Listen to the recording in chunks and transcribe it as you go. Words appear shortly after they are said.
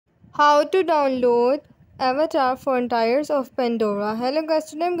How to download Avatar Frontiers of Pandora. Hello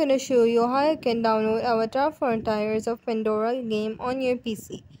guys, today I'm going to show you how you can download Avatar Frontiers of Pandora game on your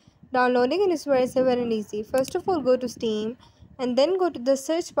PC. Downloading it is very simple and easy. First of all, go to Steam and then go to the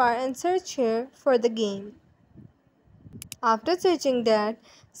search bar and search here for the game. After searching that,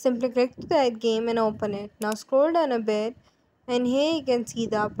 simply click to that game and open it. Now scroll down a bit and here you can see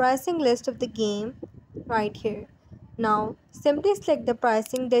the pricing list of the game right here. Now simply select the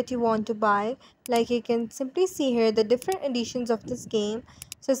pricing that you want to buy. Like you can simply see here the different editions of this game.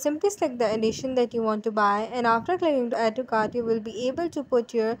 So simply select the edition that you want to buy, and after clicking to add to cart you will be able to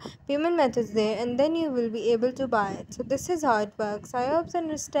put your payment methods there and then you will be able to buy it. So this is how it works. I hope you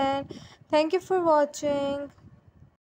understand. Thank you for watching.